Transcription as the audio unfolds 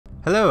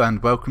Hello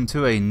and welcome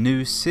to a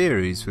new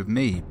series with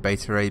me,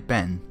 Beta Ray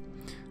Ben.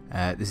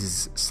 This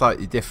is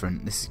slightly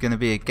different. This is going to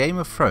be a Game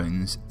of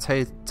Thrones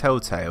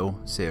Telltale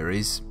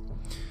series.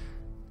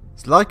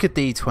 It's like a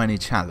D20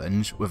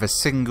 challenge with a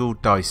single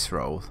dice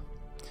roll.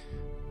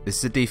 This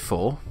is a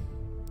D4.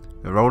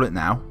 We'll roll it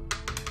now.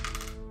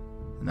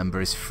 The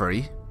number is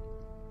 3.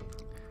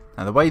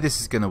 Now the way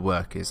this is going to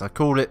work is I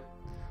call it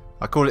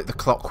the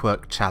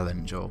Clockwork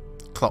challenge or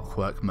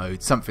Clockwork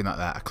mode, something like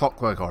that. A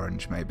Clockwork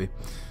Orange maybe.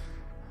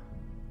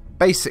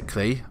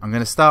 Basically, I'm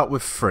going to start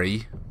with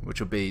 3, which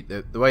will be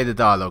the way the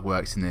dialogue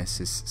works in this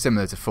is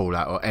similar to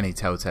Fallout or any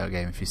Telltale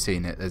game if you've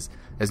seen it. There's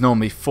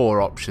normally 4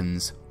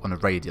 options on a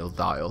radial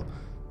dial.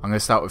 I'm going to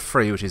start with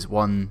 3, which is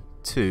 1,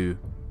 2,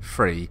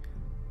 3,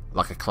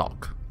 like a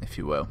clock, if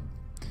you will.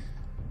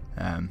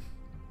 Of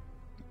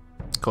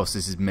course,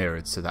 this is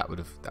mirrored, so that would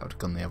have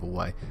gone the other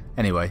way.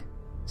 Anyway,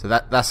 so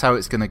that's how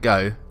it's going to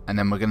go, and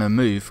then we're going to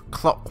move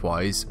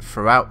clockwise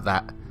throughout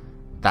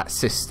that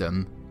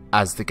system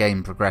as the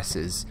game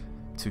progresses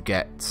to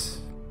get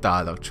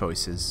dialogue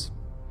choices.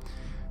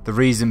 The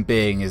reason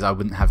being is I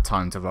wouldn't have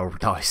time to roll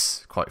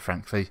dice, quite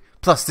frankly.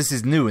 Plus, this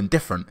is new and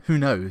different. Who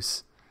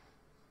knows?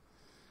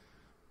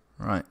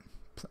 Right.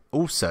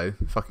 Also,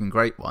 fucking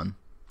great one.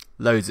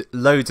 Loads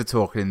of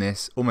talking in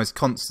this. Almost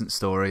constant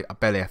story. I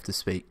barely have to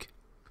speak.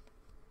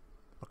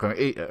 I can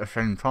eat at the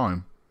same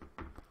time.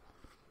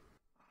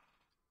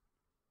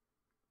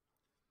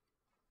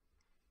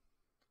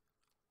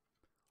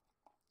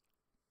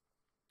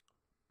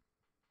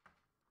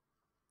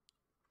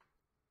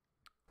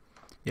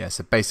 Yeah,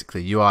 so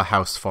basically you are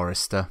House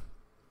Forrester.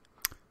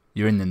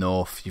 You're in the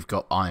north, you've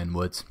got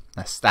Ironwood.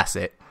 That's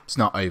it. It's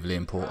not overly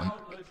important.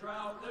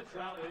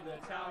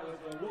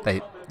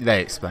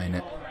 They explain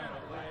it.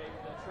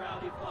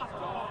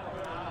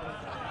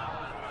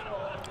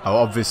 Oh,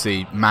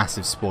 obviously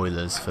massive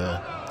spoilers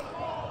for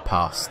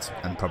past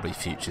and probably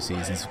future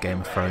seasons of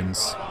Game of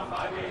Thrones,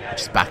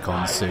 which is back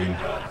on soon.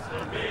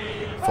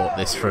 Thought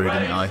this through,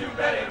 didn't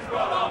I?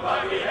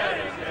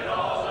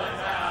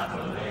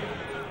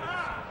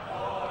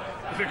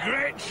 The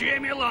great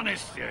Jamie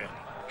Lannister,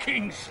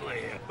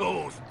 Kingslayer,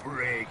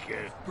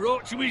 Oathbreaker,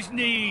 brought to his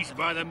knees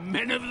by the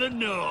men of the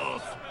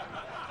North.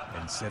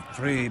 And set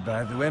free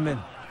by the women.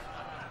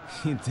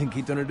 You'd think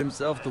he'd done it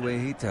himself the way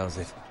he tells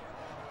it.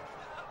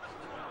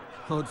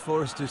 Lord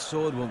Forrester's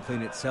sword won't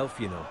clean itself,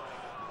 you know.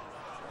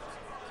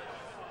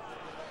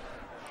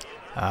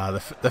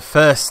 The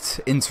first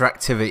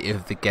interactivity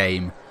of the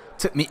game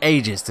took me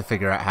ages to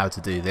figure out how to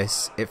do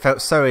this. It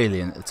felt so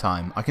alien at the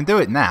time. I can do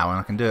it now and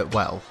I can do it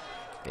well.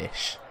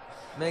 Ish.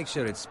 Make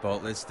sure it's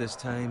spotless this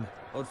time.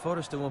 Lord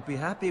Forrester won't be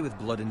happy with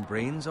blood and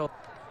brains all...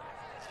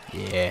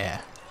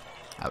 Yeah.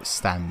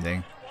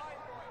 Outstanding.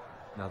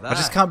 Now that, I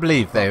just can't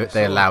believe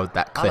they allowed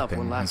that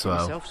clipping as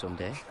well. Myself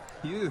someday.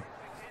 You'll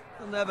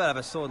never have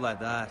a sword like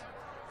that.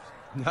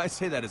 I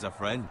say that as a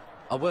friend.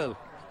 I will.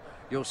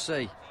 You'll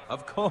see.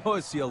 Of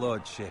course, your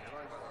lordship.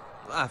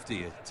 After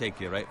you take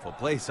your rightful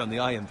place on the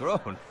Iron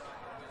Throne.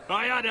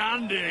 I had a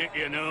hand in it,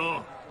 you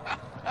know.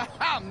 A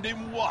hand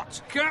in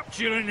what?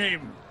 Capturing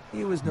him.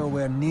 He was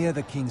nowhere near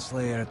the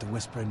Kingslayer at the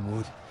Whispering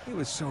Wood. He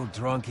was so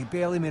drunk he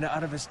barely made it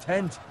out of his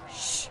tent.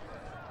 Shh.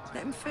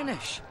 Let him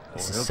finish.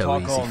 This He'll is so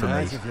talk easy all for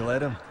night me. if you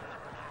let him.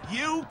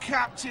 You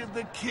captured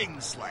the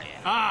Kingslayer.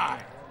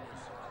 Aye.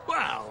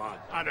 Well,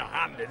 I had a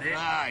hand in it.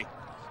 Aye.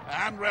 A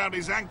hand round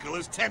his ankle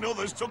as 10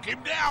 others took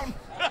him down.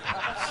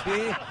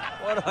 See?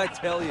 What did I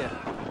tell you?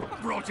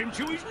 Brought him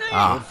to his knees.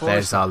 Ah,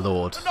 there's our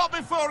lord. Not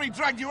before he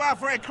dragged you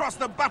halfway across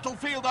the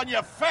battlefield on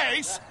your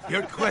face.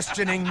 You're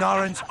questioning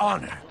Norrin's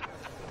honor.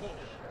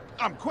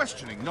 I'm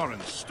questioning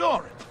Norrin's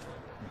story.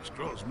 Which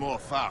grows more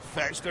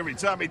far-fetched every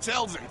time he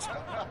tells it.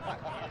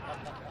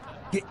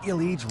 Get your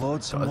liege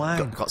lord some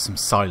wine. Got some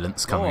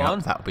silence coming on.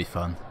 up. That'll be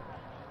fun.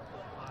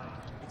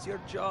 It's your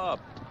job.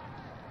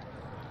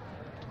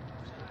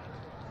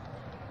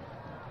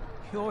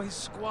 You're his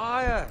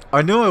squire.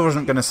 I knew I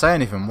wasn't going to say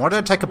anything. Why did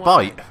I take a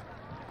bite?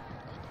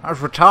 That was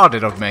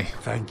retarded of me.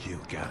 Thank you,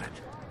 Garrett.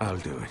 I'll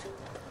do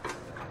it.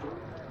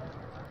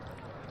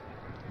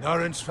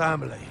 Norrin's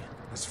family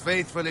has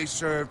faithfully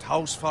served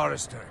House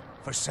Forrester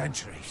for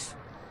centuries.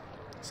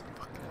 So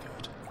fucking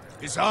good.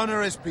 His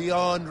honor is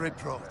beyond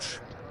reproach,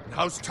 and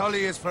House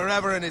Tully is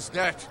forever in his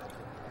debt.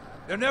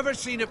 They've never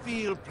seen a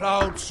field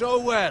ploughed so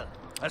well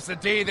as the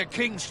day the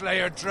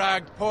Kingslayer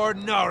dragged poor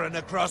Norrin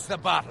across the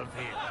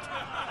battlefield.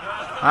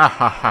 Ha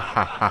ha ha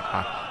ha ha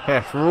ha.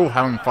 Yes, we're all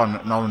having fun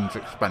at Nolan's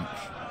expense.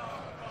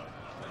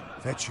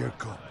 Fetch your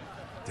cup.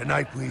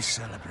 Tonight we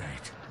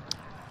celebrate.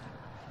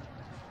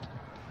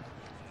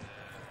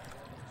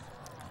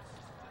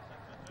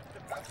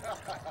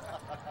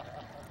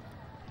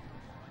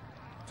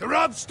 To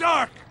Robb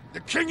Stark, the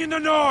King in the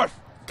North!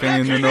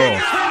 King in the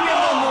North.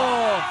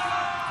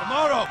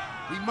 Tomorrow,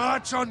 we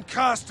march on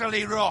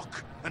Casterly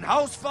Rock, and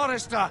House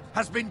Forrester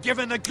has been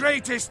given the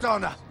greatest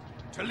honor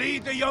to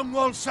lead the Young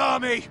Wolf's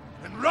army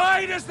and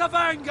ride as the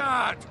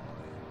vanguard!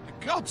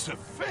 The gods have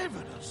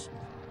favoured us.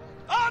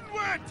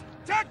 Onward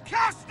to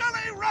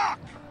Casterly Rock!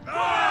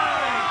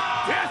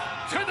 Aye!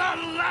 Death to the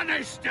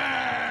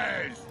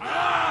Lannisters!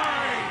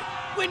 Aye!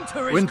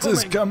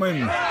 Winter's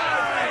coming.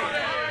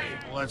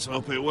 Let's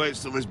hope it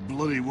waits till this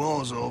bloody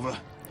war's over.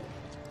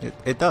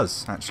 It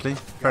does, actually.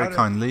 Very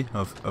kindly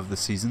of the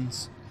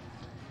seasons.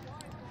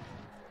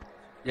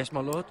 Yes,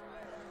 my lord?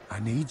 I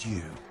need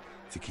you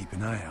to keep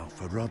an eye out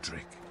for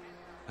Roderick.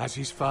 As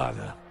his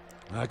father,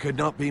 I could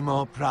not be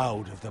more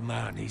proud of the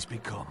man he's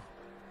become.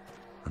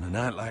 On a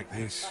night like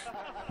this,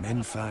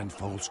 men find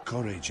false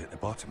courage at the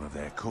bottom of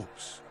their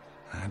cups.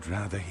 I'd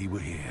rather he were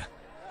here.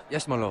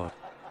 Yes, my lord.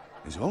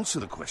 There's also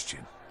the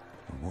question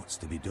of what's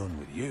to be done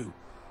with you.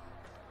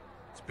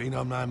 It's been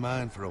on my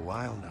mind for a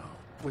while now.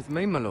 With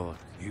me, my lord?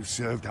 You've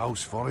served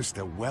House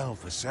Forrester well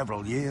for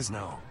several years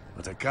now,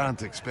 but I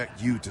can't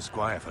expect you to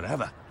squire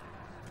forever.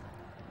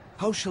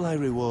 How shall I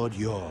reward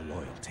your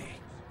loyalty?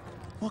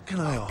 What can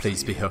I offer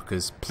Please be you?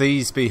 hookers.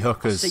 Please be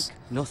hookers. Seek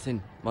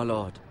nothing, my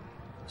lord.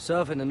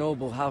 Serving a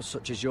noble house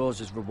such as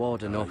yours is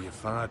reward enough. Oh, you're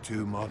far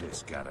too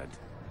modest, Garrett.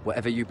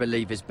 Whatever you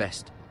believe is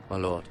best, my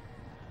lord.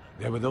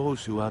 There were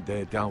those who had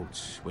their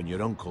doubts when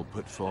your uncle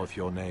put forth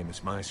your name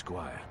as my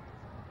squire.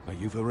 But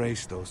you've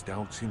erased those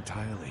doubts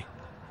entirely.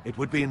 It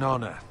would be an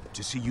honor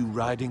to see you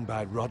riding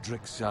by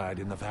Roderick's side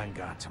in the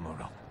vanguard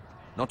tomorrow.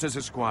 Not as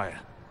a squire,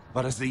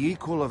 but as the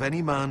equal of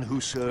any man who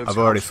serves. I've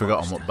already House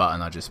forgotten Forrester. what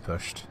button I just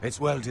pushed. It's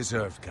well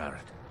deserved,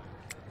 Garrett.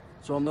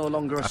 So I'm no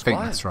longer a I squire?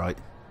 think that's right.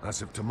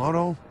 As of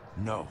tomorrow,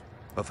 no.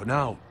 But for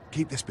now,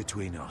 keep this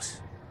between us.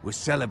 We're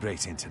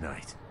celebrating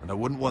tonight, and I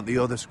wouldn't want the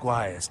other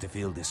squires to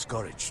feel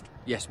discouraged.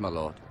 Yes, my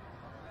lord.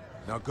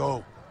 Now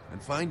go,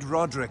 and find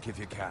Roderick if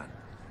you can.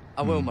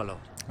 I will, my lord.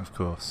 Of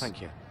course.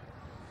 Thank you.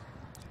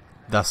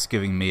 Thus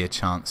giving me a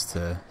chance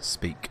to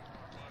speak.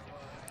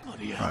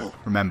 Bloody hell. Right,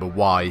 remember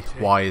why.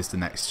 Why is the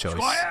next choice.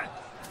 Squire!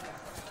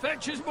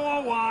 Fetch us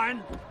more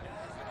wine.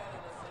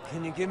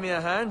 Can you give me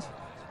a hand?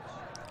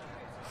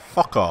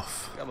 Fuck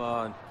off. Come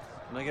on.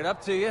 Can I get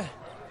up to you?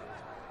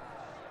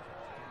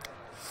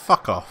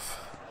 Fuck off.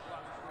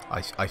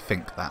 I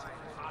think that.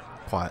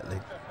 Quietly.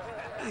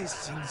 These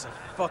things are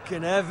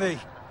fucking heavy.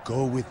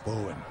 Go with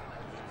Bowen.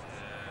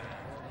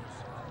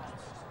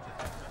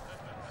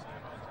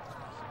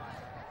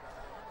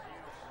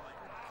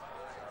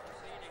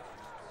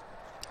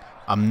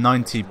 I'm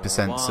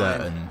 90%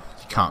 certain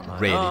you can't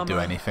really do armor,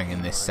 anything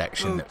in this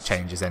section that boots.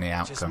 changes any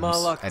Just my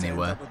luck outcomes to end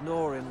anywhere. up with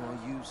Norin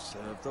while you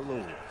serve the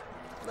Lord.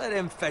 Let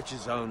him fetch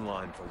his own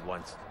wine for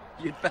once.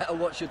 You'd better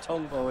watch your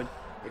tongue, Bowen.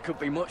 It could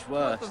be much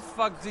worse. What the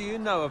fuck do you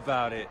know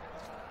about it?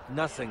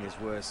 Nothing is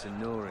worse than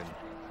Norin.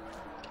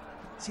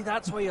 See,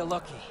 that's where you're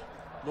lucky.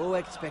 Low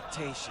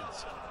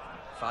expectations.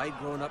 If I'd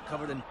grown up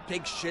covered in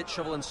pig shit,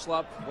 shovel and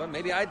slop, well,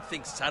 maybe I'd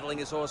think saddling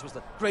his horse was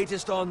the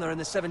greatest honor in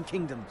the Seven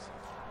Kingdoms.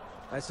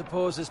 I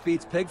suppose this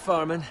beats pig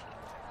farming.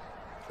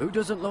 Who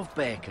doesn't love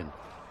bacon?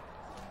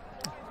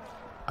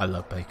 I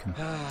love bacon.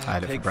 I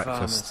had it for pig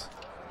breakfast.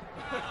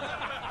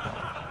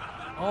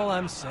 All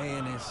I'm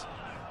saying is,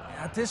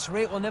 at this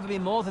rate we'll never be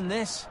more than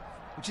this,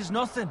 which is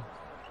nothing.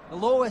 The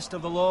lowest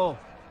of the low.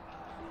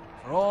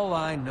 For all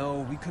I know,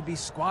 we could be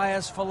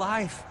squires for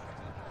life.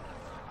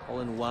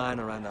 Pulling wine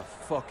around a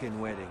fucking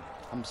wedding.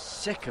 I'm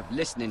sick of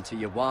listening to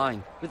your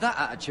whine. With that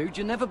attitude,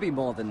 you'll never be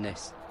more than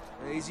this.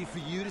 Easy for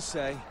you to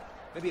say.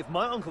 Maybe if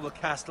my uncle were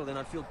Castellan,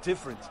 I'd feel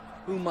different.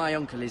 Who my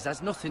uncle is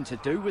has nothing to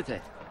do with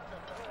it.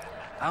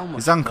 How much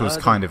His uncle's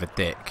further- kind of a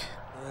dick.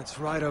 That's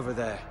right over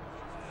there.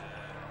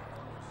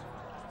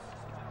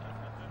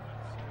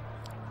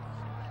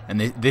 And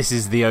this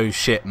is the oh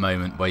shit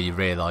moment where you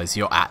realise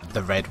you're at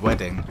the red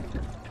wedding.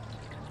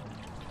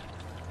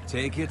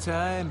 Take your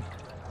time.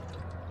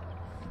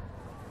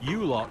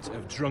 You lot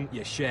have drunk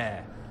your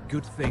share.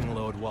 Good thing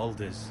Lord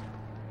Walder's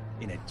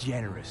in a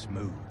generous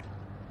mood.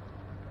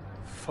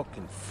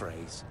 Fucking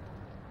phrase.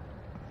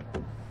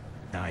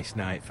 Nice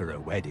night for a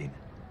wedding.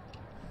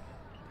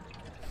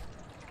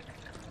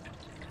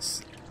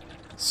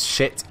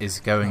 Shit is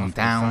going Often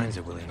down. finds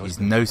a willing He's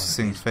husband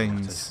noticing on these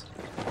things.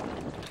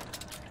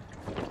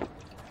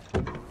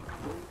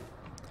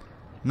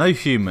 No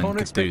human Don't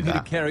could expect do me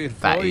that to carry it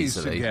that for you, Sir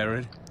easily.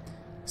 Garrett.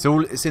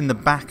 It's in the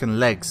back and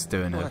legs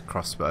doing a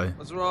crossbow.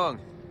 What's wrong?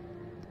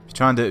 If you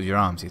try and do it with your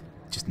arms, you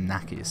just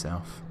knacker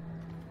yourself.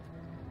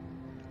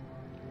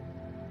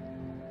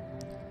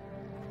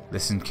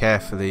 Listen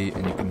carefully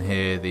and you can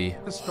hear the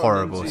What's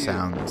horrible wrong to you?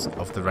 sounds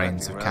of the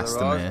rains of Rather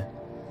Castamere.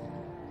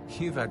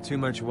 You've had too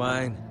much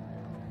wine.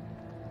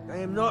 I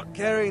am not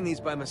carrying these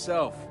by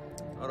myself.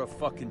 Not a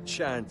fucking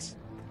chance.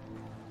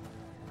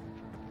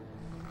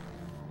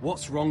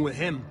 What's wrong with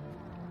him?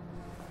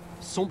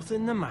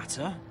 Something the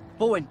matter?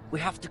 Bowen, we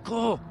have to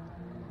go.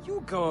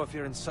 You go if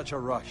you're in such a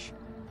rush.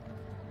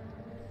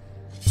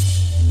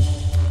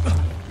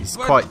 He's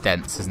What- quite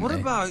dense, isn't What he?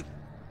 about?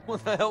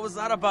 What the hell was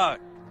that about?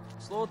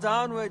 Slow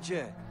down, would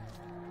you?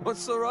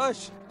 What's the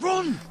rush?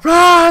 Run!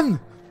 Run!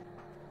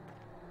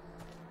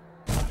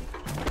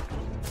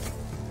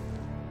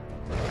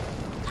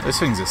 Those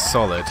things are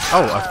solid.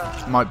 Oh,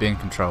 I might be in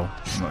control.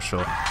 I'm not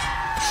sure.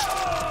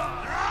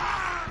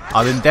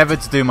 I'll endeavour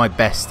to do my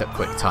best at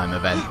quick time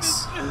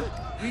events.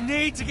 We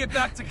need to get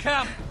back to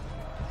camp.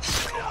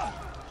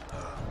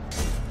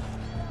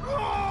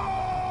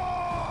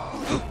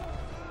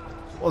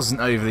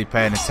 Wasn't overly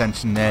paying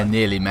attention there,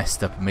 nearly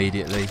messed up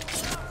immediately.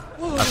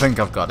 I think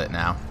I've got it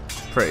now.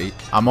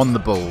 I'm on the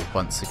ball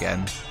once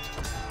again.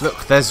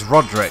 Look, there's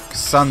Roderick,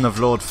 son of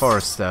Lord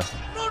Forrester.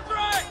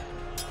 Roderick!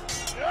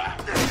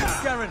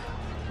 Garen,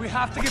 we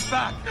have to get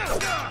back.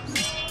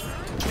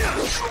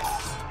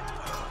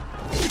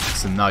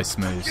 Some nice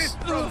moves.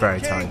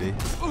 Very tidy.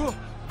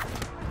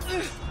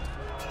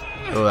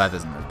 Oh, that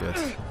doesn't look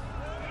good.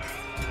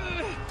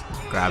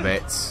 Grab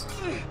it.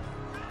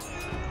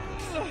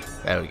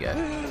 There we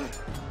go.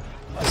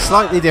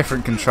 Slightly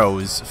different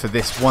controls for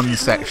this one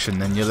section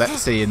than you'll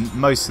see in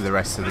most of the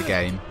rest of the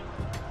game.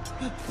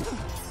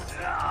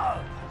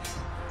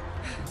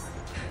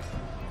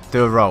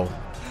 Do a roll.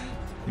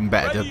 Even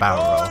better, do a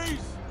barrel roll.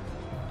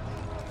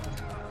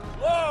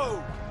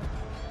 Whoa!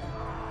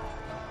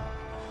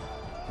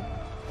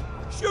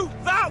 Shoot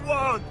that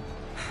one!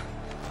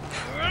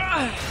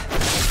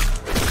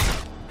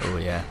 Oh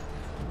yeah.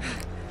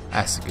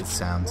 That's a good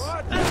sound.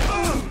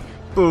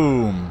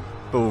 Boom!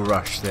 Bull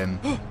rushed him.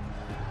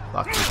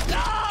 I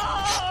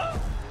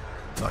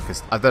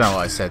don't know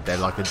what I said there,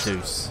 like a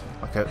deuce.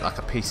 Like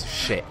a piece of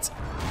shit.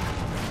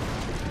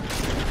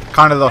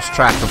 Kind of lost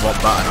track of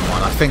what button I'm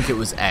on. I think it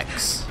was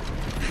X.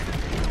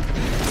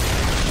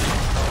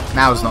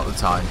 Now's not the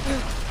time.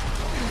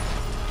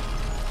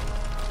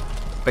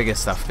 Bigger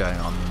stuff going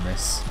on than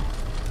this.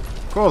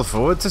 Crawl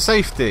forward to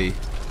safety.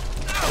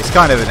 It's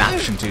kind of an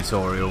action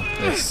tutorial,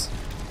 this.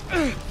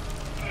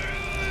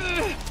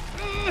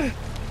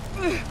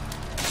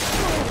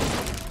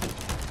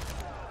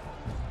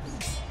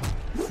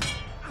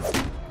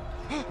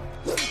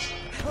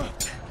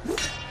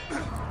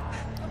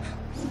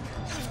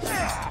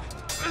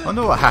 I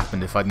wonder what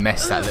happened if I'd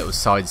messed that little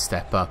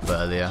sidestep up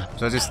earlier.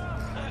 Did I just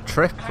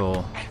trip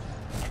or...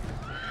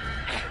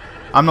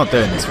 I'm not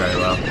doing this very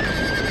well.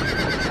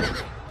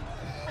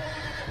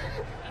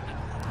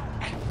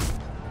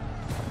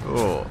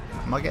 Oh,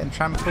 am I getting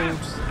trampled?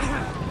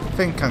 I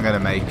think I'm going to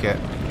make it.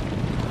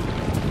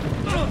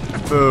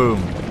 Boom.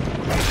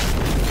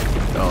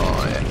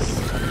 Oh, yes.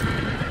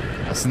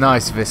 That's a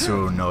nice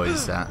visceral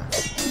noise, that.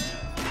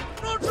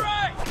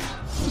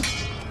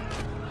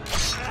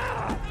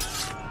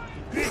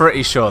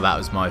 Pretty sure that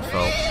was my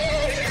fault.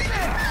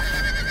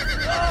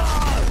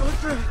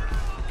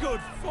 Good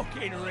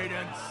fucking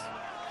riddance.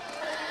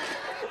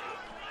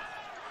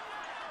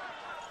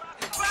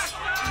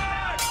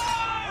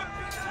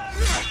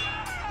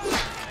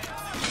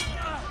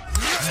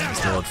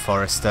 There's Lord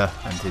Forrester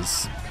and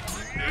his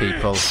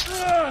people.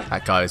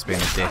 That guy was being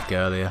a dick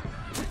earlier.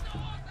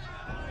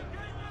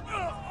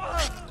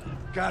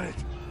 Garrett,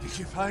 did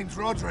you find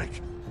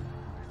Roderick?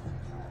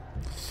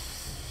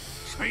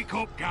 Speak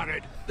up,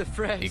 Garrett. The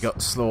Freys. He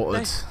got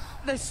slaughtered.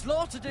 They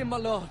slaughtered him, my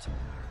lord.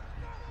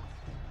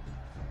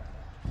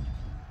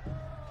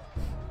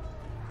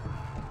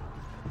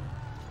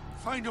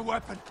 Find a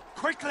weapon,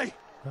 quickly!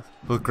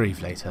 We'll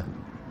grieve later.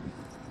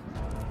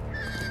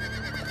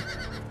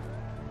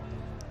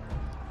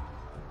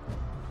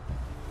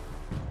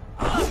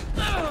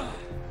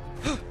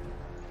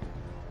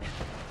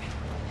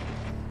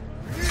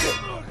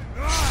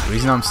 The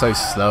reason I'm so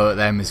slow at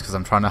them is because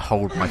I'm trying to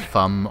hold my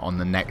thumb on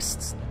the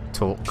next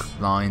talk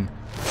line.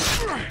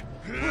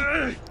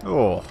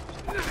 Oh,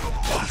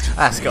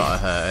 that's gotta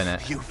hurt,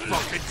 innit? You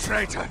fucking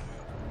traitor!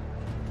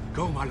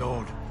 Go, my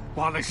lord,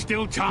 while there's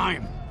still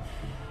time.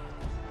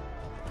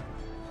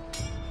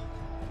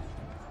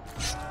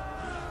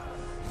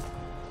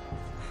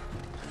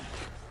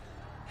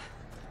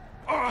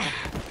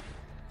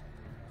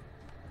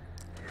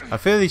 I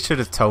feel he should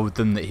have told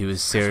them that he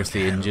was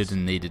seriously injured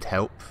and needed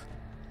help.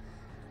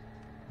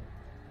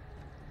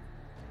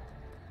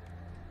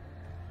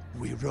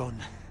 We run,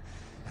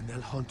 and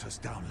they'll hunt us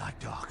down like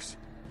dogs.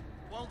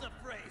 Walder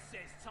Frey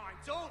says time.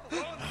 Don't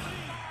run.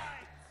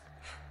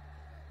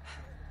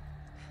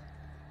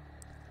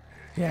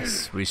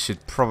 Yes, we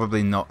should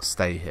probably not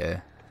stay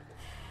here.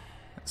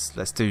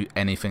 Let's do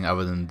anything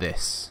other than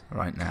this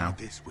right now. Guard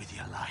this with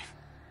your life.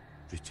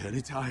 Return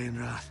it to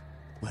Ironrath,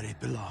 where it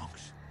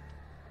belongs.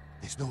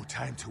 There's no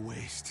time to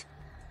waste.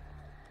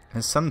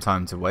 There's some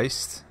time to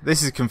waste.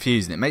 This is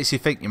confusing. It makes you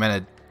think you're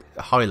meant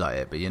to highlight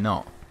it, but you're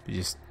not. You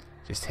just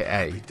hit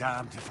A. Be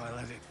damned if I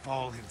let it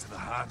fall into the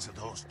hands of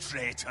those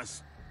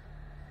traitors.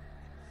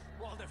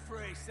 Walder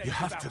Frey says You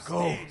have to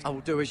go. I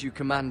will do as you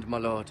command, my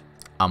lord.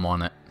 I'm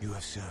on it. You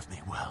have served me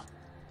well.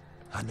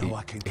 I know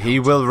I can count. He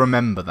will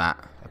remember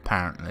that,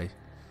 apparently.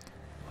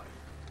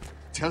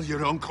 Tell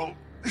your uncle.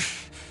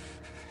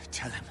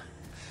 Tell him.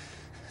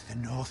 The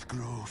North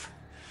Grove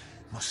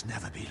must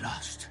never be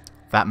lost.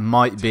 That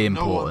might be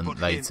No one important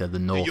but later, him. the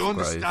Do North you Grove.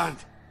 understand?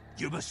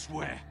 You must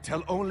swear.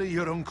 Tell only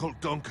your Uncle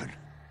Duncan.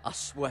 I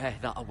swear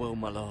that I will,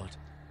 my lord.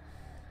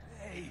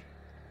 Hey,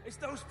 it's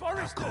those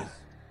foresters. Go.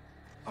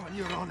 On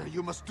your honor,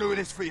 you must do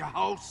this for your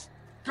house.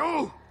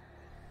 Go!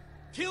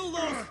 Kill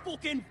those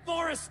fucking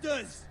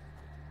foresters.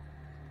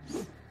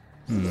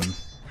 Ooh.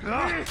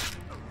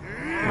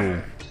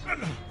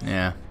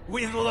 Yeah.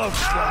 We've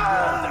lost the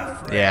water,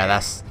 friend.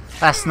 Yeah,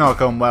 that's not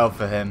gone well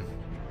for him.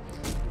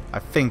 I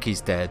think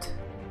he's dead.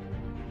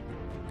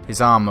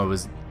 His armor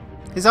was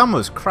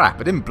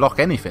crap. It didn't block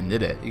anything,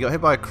 did it? He got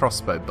hit by a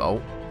crossbow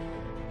bolt.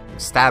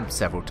 Stabbed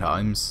several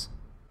times.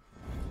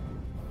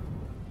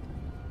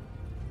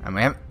 And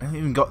we haven't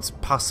even got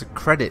past the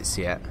credits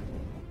yet.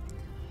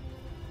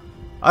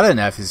 I don't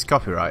know if this is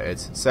copyrighted.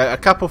 So a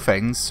couple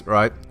things,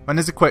 right? When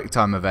there's a quick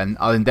time event,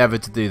 I'll endeavour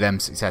to do them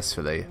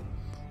successfully.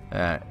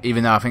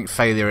 Even though I think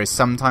failure is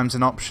sometimes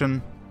an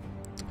option.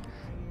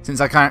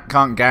 Since I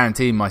can't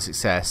guarantee my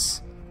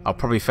success, I'll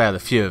probably fail a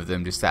few of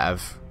them just out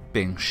of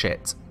being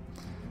shit.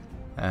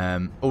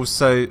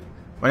 Also,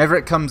 whenever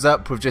it comes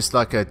up with just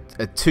like a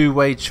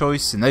two-way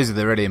choice, and those are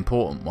the really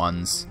important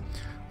ones,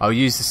 I'll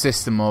use the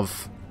system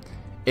of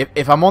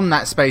if I'm on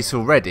that space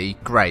already,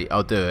 great,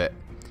 I'll do it.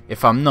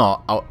 If I'm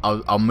not,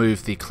 I'll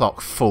move the clock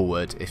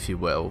forward, if you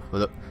will.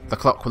 The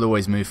clock will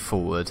always move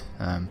forward.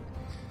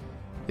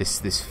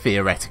 This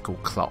theoretical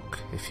clock,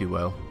 if you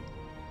will.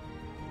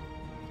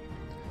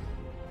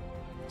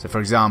 So, for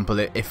example,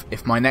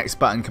 if my next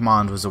button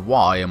command was a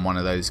Y and one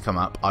of those come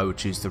up, I would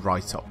choose the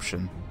right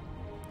option.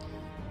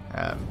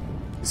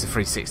 It's a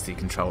 360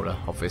 controller,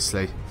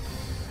 obviously.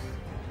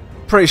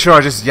 Pretty sure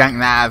I just yanked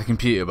that out of the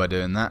computer by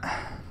doing that.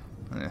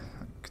 Yeah,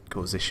 could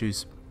cause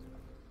issues.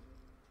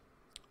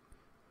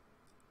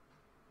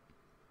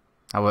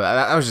 Oh, well,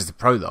 that was just a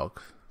prologue.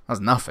 That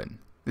was nothing.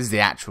 This is the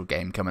actual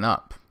game coming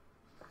up.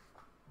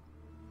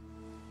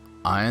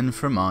 Iron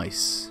from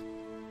Ice.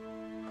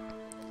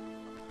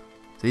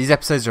 So these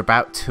episodes are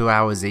about 2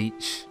 hours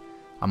each.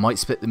 I might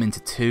split them into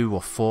 2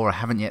 or 4. I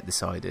haven't yet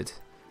decided.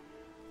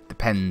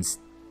 Depends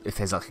if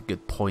there's like a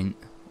good point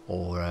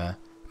or if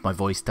my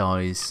voice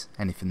dies.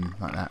 Anything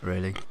like that,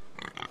 really.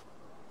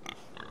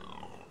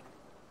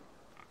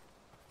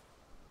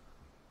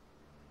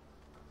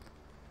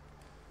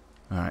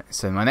 Alright,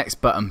 so my next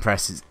button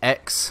press is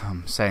X.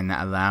 I'm saying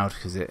that aloud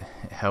because it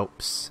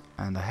helps.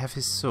 And I have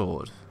his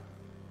sword.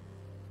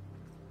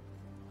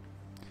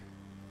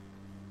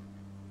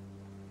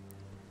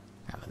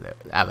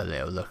 Have a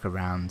little look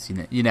around.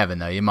 You never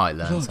know, you might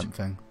learn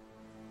something.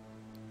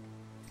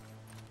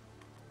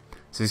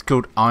 So it's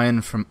called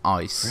Iron from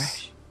Ice.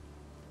 Fresh.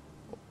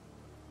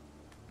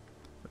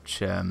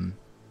 Which I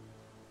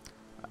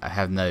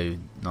have no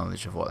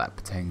knowledge of what that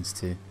pertains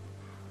to.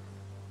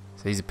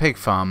 So he's a pig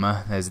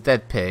farmer, there's a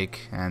dead pig,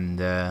 and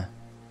that's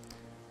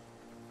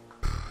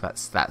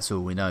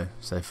all we know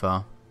so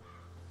far.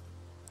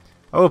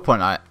 I will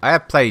point out, I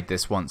have played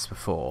this once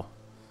before,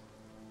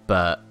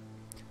 but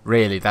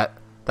really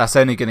that's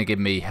only going to give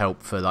me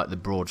help for like the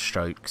broad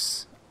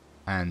strokes,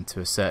 and to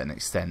a certain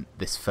extent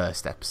this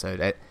first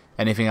episode.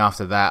 Anything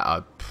after that,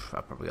 I've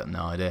probably got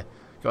no idea.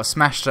 Got a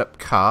smashed up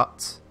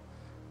cart.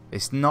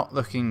 It's not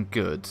looking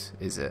good,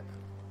 is it?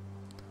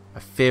 I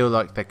feel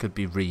like there could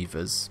be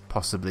Reavers,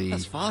 possibly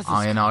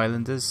Iron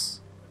Islanders,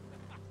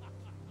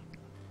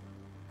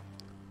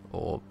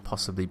 or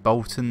possibly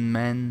Bolton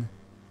men,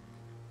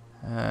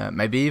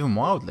 maybe even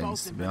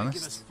Wildlings, to be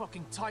honest.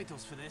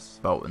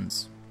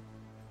 Boltons.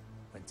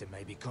 Winter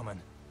may be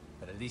coming,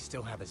 but at least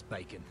still have his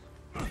bacon.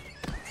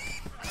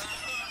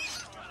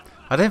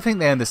 I don't think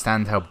they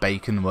understand how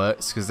bacon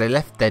works because they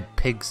left dead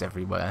pigs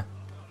everywhere.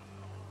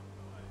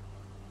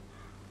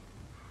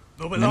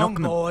 Move along,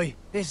 boy.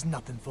 There's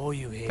nothing for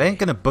you here. They ain't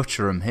gonna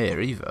butcher them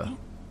here either.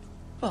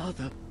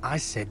 Father, I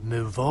said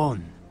move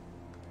on.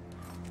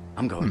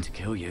 I'm going to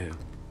kill you.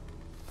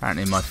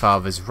 Apparently my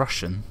father's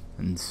Russian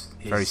and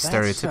very Is that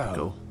stereotypical.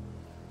 so?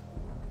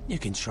 You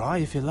can try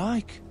if you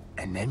like,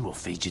 and then we'll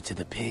feed you to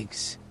the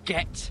pigs.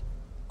 Get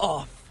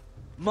off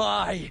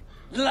my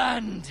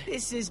land!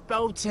 This is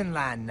Bolton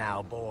land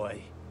now,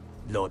 boy.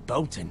 Lord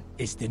Bolton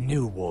is the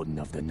new Warden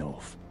of the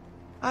North.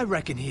 I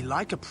reckon he'd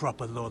like a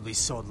proper lordly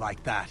sword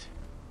like that.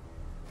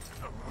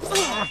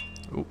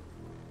 Ooh.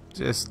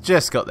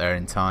 Just got there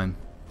in time.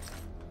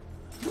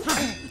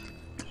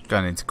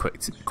 Going into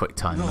quick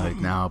time mode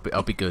now.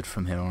 I'll be good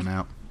from here on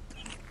out.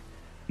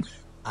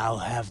 I'll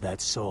have that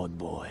sword,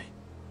 boy.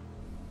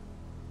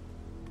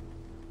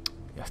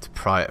 You have to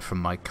pry it from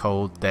my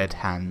cold, dead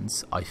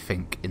hands, I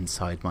think,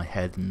 inside my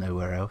head and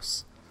nowhere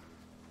else.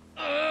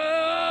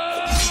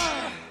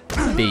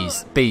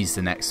 B's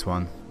the next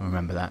one.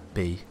 Remember that.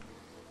 B.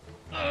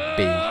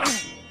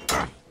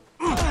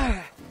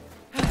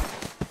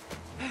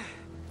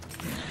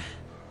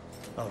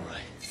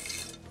 Alright.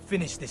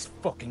 Finish this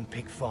fucking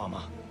pig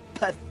farmer.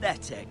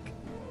 Pathetic.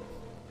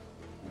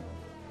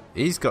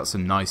 He's got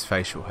some nice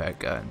facial hair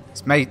going.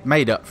 It's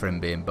made up for him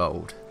being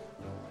bald.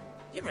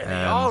 You really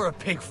are a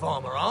pig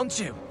farmer, aren't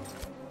you?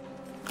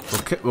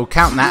 We'll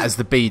count that as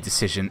the B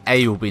decision.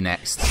 A will be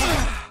next.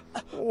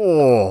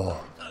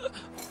 Oh,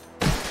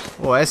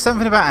 there's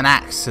something about an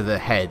axe to the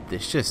head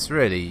that's just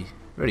really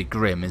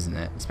grim, isn't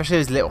it? Especially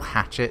those little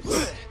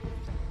hatchets.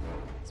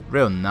 It's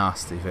real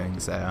nasty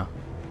things they are.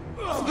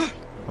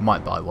 I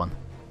might buy one.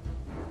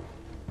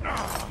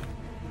 Have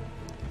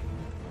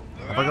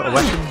I got a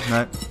weapon?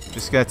 No.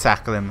 Just gonna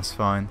tackle him, that's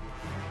fine.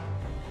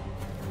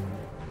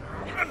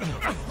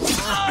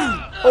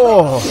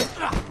 Oh!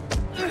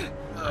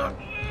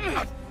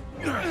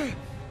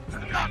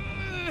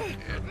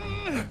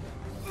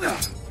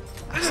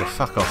 That's a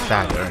fuck off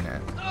dagger, isn't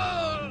it?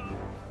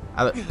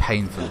 That looked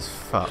painful as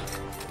fuck.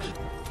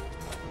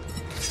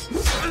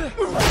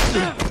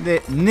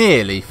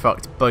 Nearly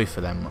fucked both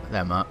of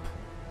them up.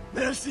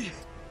 Mercy,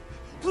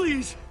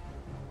 please.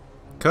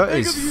 Cut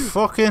his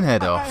fucking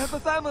head off. I have a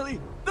family.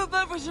 They'll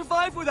never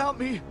survive without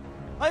me.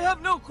 I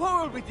have no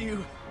quarrel with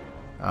you.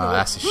 Oh,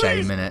 that's a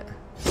shame, innit?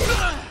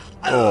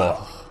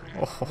 Oh.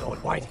 Lord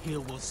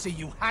Whitehill will see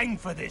you hang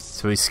for this.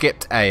 So we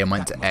skipped A and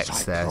went to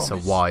X there, so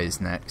Y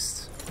is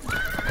next.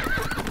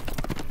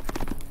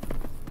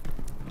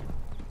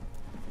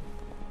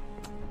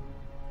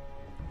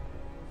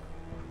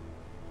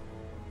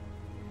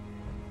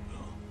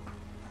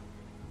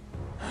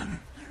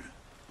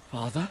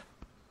 Father?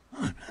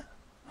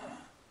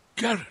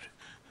 Garrett,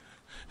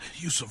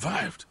 you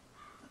survived.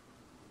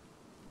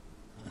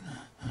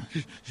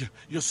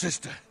 Your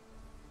sister.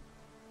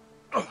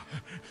 Oh,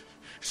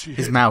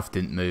 His mouth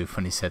didn't move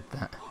when he said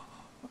that.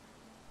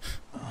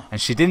 And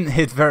she didn't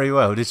hit very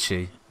well, did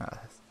she?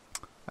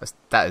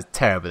 That is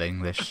terrible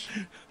English.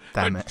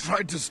 Damn I it.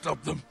 tried to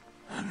stop them.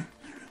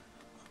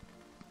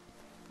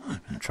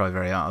 Didn't try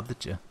very hard,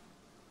 did you?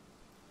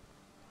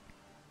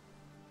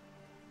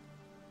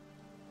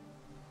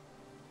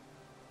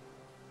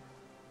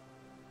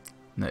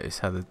 Notice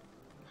how the...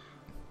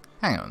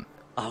 Hang on.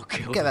 I'll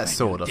kill Get the that man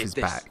sword who off did his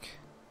this. back.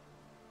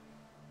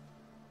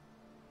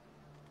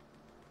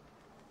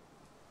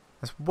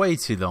 That's way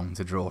too long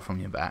to draw from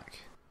your back.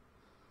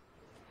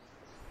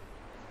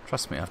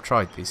 Trust me, I've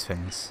tried these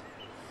things.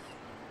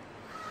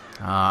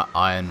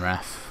 Iron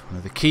Wrath, one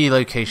of the key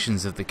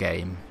locations of the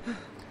game.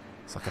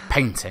 It's like a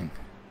painting.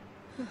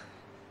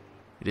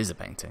 It is a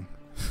painting.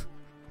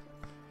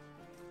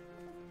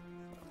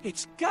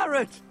 It's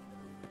Garrett!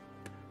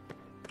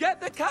 Get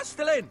the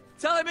Castellan!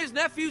 Tell him his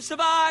nephew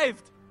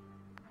survived!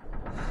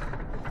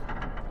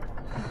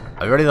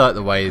 I really like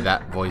the way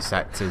that voice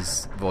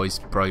actor's voice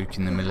broke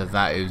in the middle of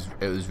that.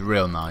 It was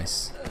real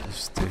nice.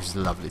 It was a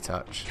lovely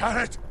touch.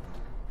 Garrett!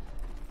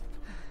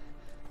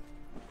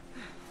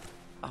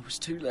 I was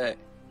too late.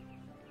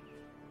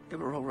 They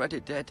were already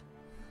dead.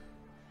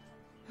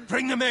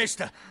 Bring the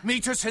maester.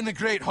 Meet us in the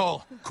Great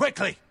Hall.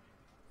 Quickly!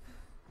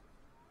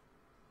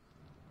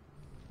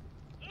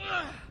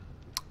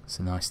 It's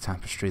a nice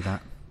tapestry,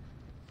 that.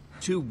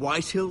 2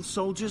 Whitehill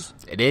soldiers?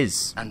 It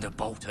is. And a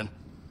Bolton.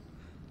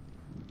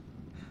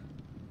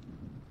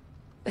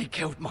 They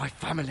killed my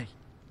family.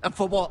 And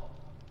for what?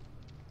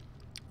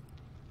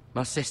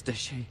 My sister,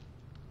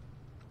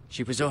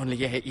 she was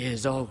only 8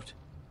 years old.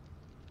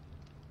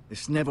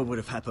 This never would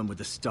have happened with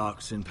the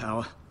Starks in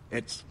power.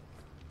 It's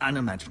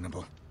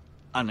unimaginable.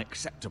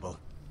 Unacceptable.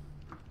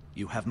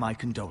 You have my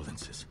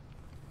condolences.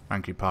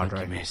 Thank you, Padre.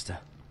 Thank you, Maester.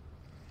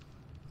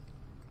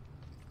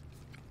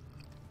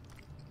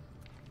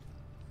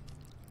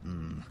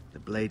 The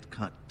blade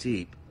cut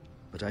deep,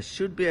 but I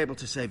should be able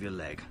to save your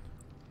leg.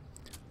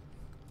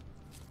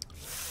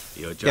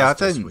 Your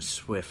justice was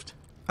swift.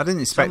 I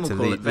didn't expect to Some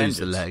will call it lose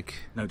the vengeance. leg.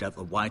 No doubt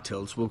the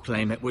Whitehills will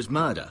claim it was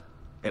murder.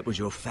 It was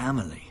your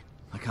family.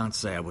 I can't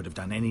say I would have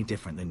done any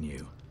different than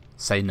you.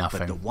 Say nothing.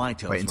 But the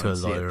Whitehills Wait until a won't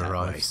see it lawyer that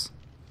arrives.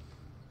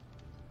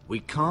 We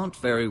can't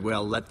very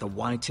well let the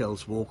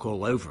Whitehills walk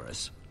all over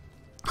us.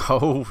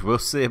 Oh, we'll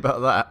see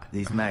about that.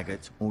 These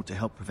maggots ought to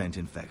help prevent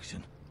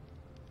infection.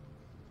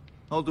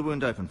 Hold the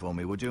wound open for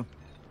me, would you?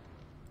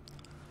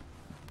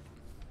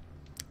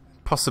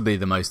 Possibly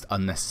the most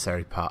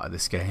unnecessary part of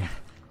this game.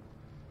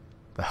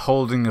 The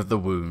holding of the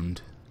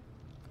wound.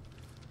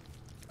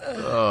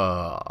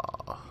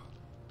 Ugh.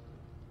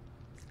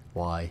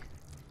 Why?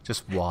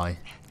 Just why?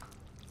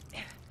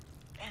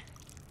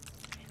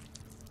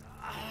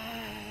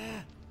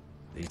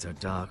 These are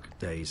dark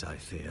days, I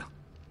fear.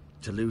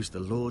 To lose the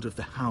lord of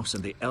the house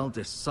and the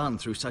eldest son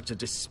through such a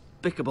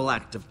despicable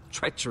act of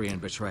treachery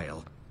and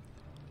betrayal.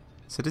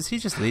 So does he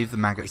just leave the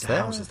maggots Greater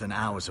there? houses than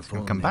ours have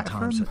fallen come in back for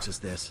times him? such as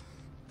this.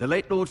 The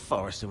late Lord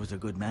Forrester was a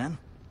good man.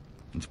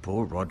 And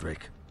poor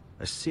Roderick.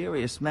 A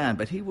serious man,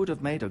 but he would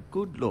have made a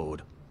good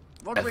lord.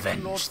 Roderick and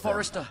Avenge Lord them.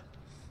 Forrester.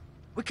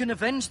 We can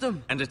avenge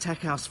them. And attack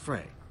House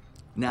Frey.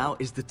 Now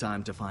is the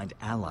time to find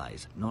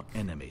allies, not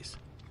enemies.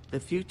 The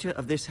future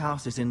of this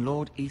house is in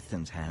Lord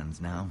Ethan's hands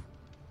now.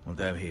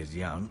 Although he is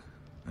young,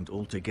 and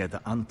altogether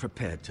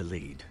unprepared to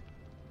lead.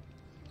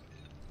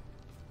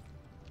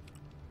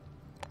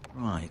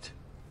 Right.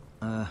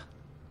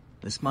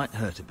 This might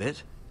hurt a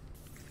bit.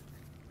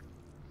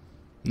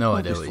 No Hold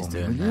idea this what he's for me,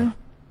 doing will there. you?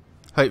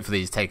 Hopefully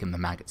he's taken the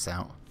maggots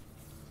out.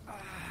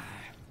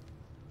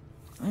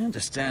 I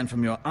understand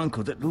from your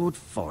uncle that Lord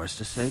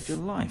Forrester saved your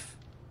life.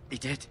 He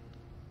did.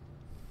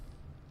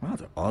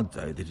 Rather odd,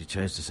 though, that he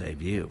chose to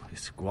save you,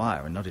 his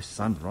squire, and not his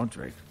son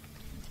Roderick.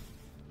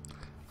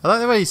 I like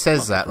the way he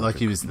says Not that, like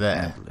he was Roderick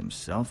couldn't there. handle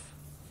himself.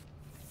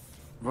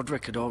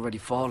 Roderick had already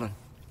fallen.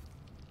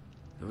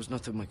 There was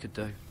nothing we could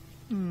do.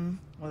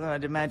 Well,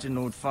 I'd imagine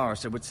Lord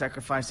Forrester would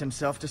sacrifice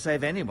himself to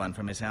save anyone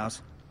from his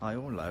house, high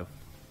or low.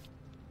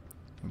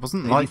 It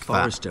wasn't Lady like that.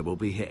 Forrester will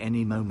be here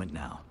any moment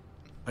now.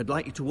 I'd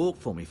like you to walk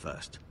for me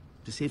first,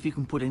 to see if you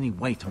can put any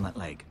weight on that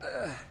leg.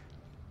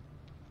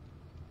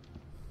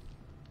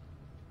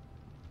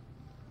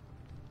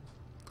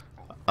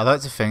 I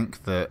like to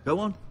think that... Go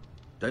on.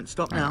 Don't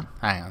stop now.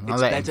 Hang on, I'll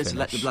It's let him better to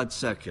let the finish. blood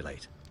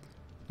circulate.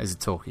 There's a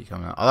talkie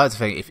coming up. I like to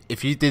think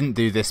if you didn't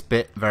do this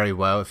bit very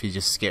well, if you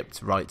just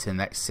skipped right to the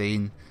next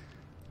scene,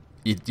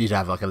 you'd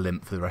have like a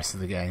limp for the rest of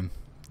the game.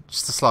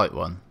 Just a slight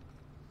one.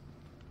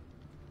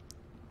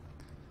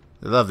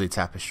 A lovely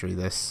tapestry,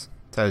 this.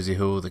 Tells you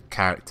who all the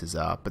characters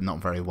are, but not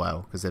very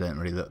well, because they don't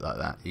really look like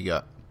that. You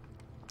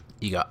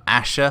got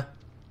Asher,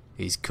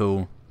 he's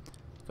cool.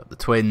 Got the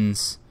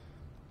twins,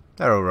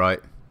 they're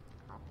alright.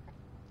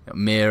 Got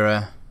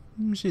Mira,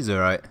 she's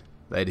alright.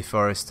 Lady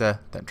Forrester,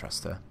 don't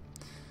trust her.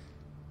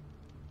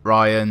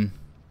 Ryan,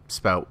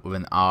 spelt with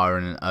an R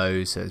and an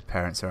O, so his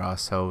parents are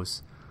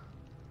assholes.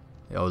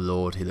 The old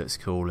lord, he looks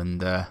cool,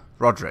 and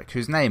Roderick,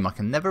 whose name I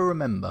can never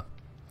remember.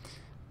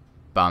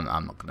 But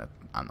I'm not gonna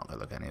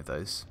look at any of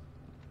those.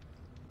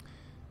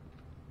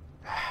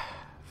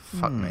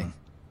 Fuck me.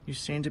 You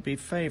seem to be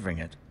favouring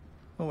it.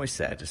 Always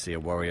sad to see a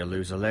warrior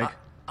lose a leg.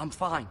 I'm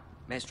fine,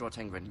 Maestro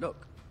Tengrin.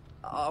 Look,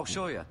 I'll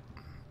show you.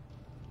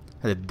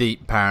 I had a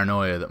deep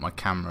paranoia that my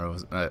camera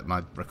was,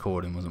 my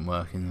recording wasn't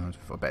working.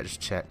 I better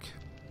just check.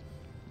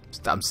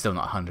 I'm still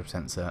not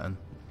 100% certain.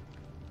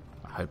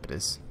 I hope it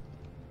is.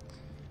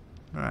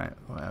 Right,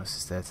 what else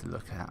is there to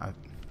look at? I've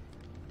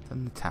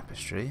done the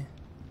tapestry.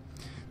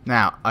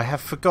 Now, I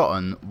have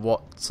forgotten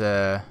what...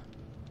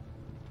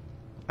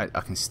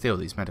 I can steal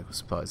these medical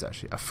supplies,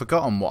 actually. I've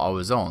forgotten what I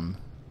was on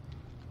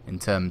in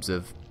terms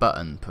of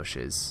button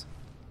pushes.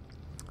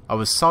 I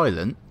was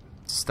silent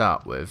to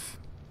start with.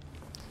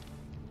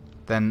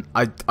 Then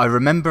I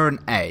remember an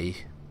A.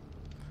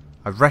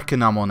 I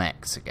reckon I'm on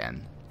X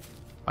again.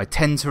 I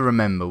tend to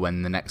remember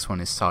when the next one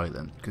is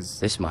silent,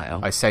 because This might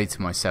help. I say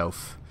to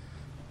myself,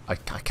 I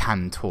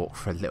can talk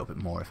for a little bit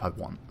more if I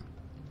want.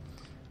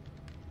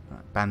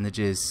 Right,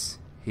 bandages,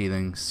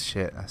 healing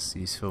shit, that's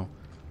useful.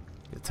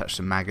 You touch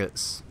the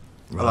maggots.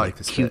 I Right, like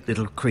this cute bit.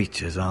 little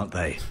creatures, aren't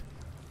they?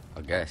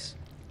 I guess.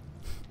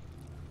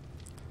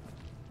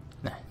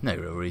 No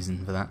real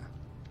reason for that.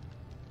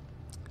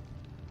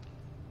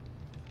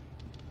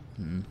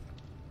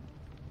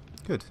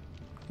 Good,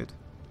 good.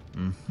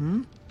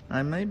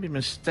 I may be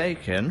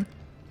mistaken.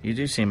 You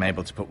do seem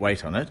able to put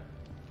weight on it.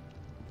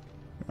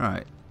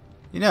 Right.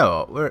 You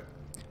know what?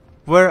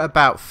 We're at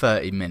about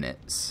 30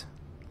 minutes.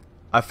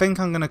 I think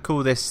I'm going to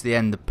call this the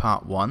end of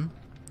part 1.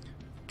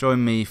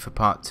 Join me for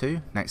part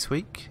 2 next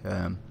week.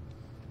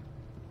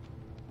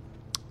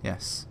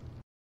 Yes.